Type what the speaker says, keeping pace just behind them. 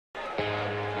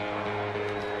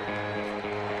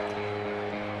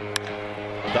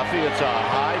Duffy, it's a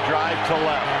high drive to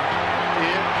left.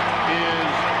 It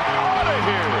is out of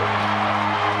here.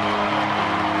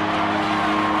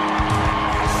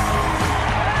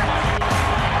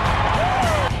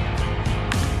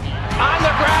 On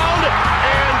the ground,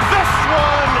 and this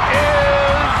one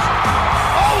is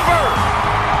over.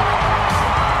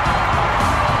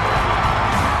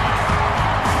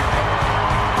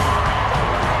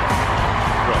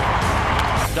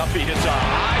 Duffy hits a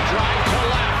high drive to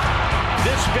left.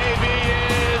 This baby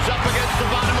is up against the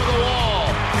bottom of the wall.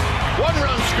 1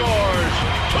 run scores,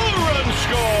 2 runs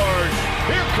scored.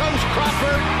 Here comes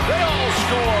Crawford. They all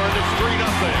score. It's 3-0.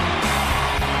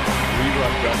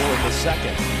 3-run double in the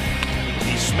second.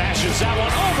 He smashes that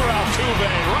one over Altuve,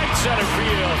 right center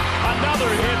field. Another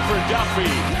hit for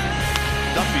Duffy.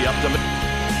 Duffy up the middle.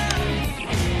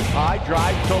 High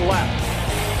drive to left.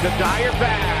 To Dyer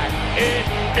back. It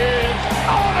is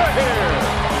out of here.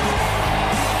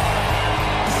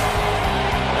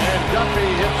 And Duffy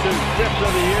hits his 5th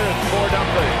of the year. It's 4-0.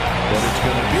 But it's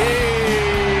going to be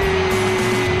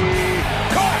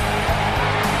caught.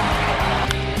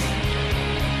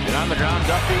 Get on the ground,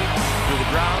 Duffy to the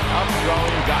ground, up,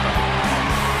 throwing, got him.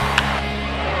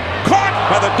 Caught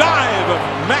by the dive of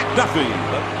Matt Duffy.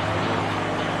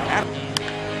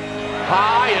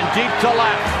 High and deep to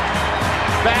left.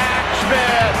 Back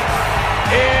Smith.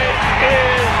 It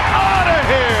is out of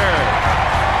here.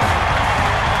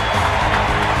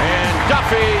 And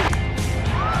Duffy.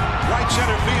 Right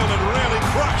center field and really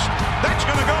crushed. That's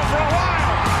going to go for a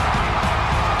while.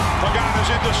 Pagano's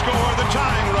in to score the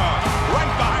tying run. Right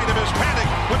behind him is Panic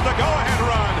with the go-ahead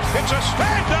run. It's a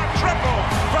stand-up triple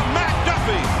from Matt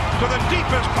Duffy to the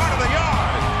deepest part of the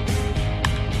yard.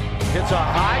 It's a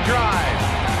high drive.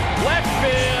 Left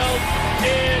field.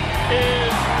 It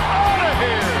is out of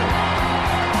here.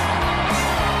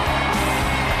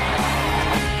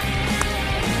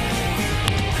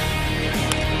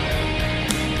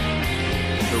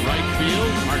 To right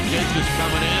field. Marquez is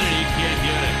coming in and he can't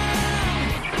get it.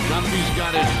 Duffy's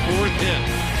got his 4th hit.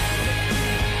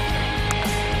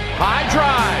 High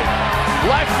drive.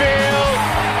 Left field.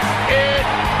 It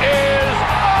is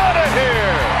out of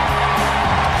here.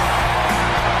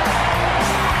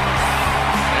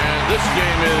 And this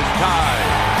game is tied.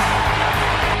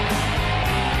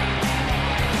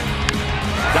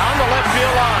 Down the left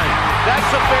field line.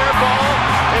 That's a fair ball.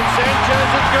 And Sanchez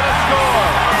is going to score.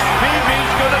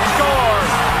 BB's going to score.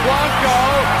 Blanco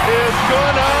is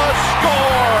going to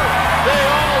score. They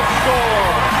all score.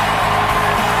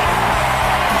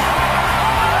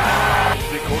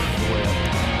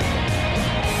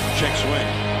 Check swing.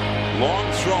 Long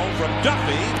throw from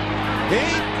Duffy.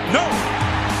 No.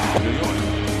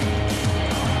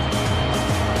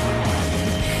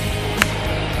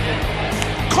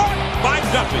 Caught by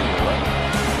Duffy.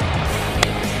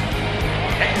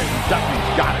 And Duffy's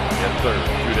got it at 3rd.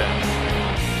 2 down.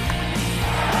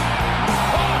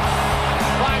 Caught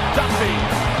by Duffy.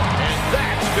 And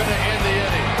that's going to end the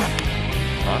inning.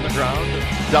 On the ground,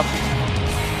 Duffy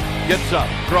gets up,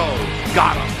 throws,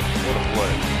 got him. What a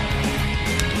play.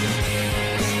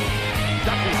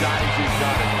 Duffy dives, he's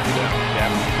got it. 2 down.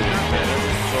 Captain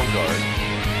Sogard.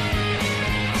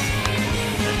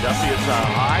 And Duffy is a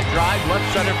high drive left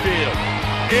center field.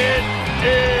 It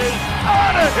is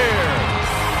out of here.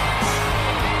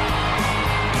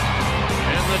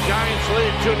 And the Giants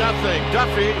lead 2-0.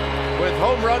 Duffy with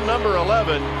home run number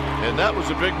 11. And that was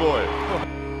a big boy.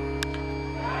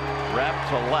 Wrap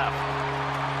to left.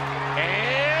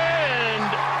 And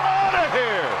out of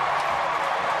here.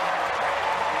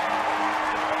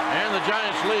 And the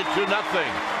Giants lead 2-0.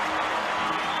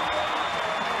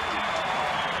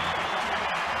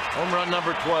 Home run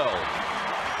number 12.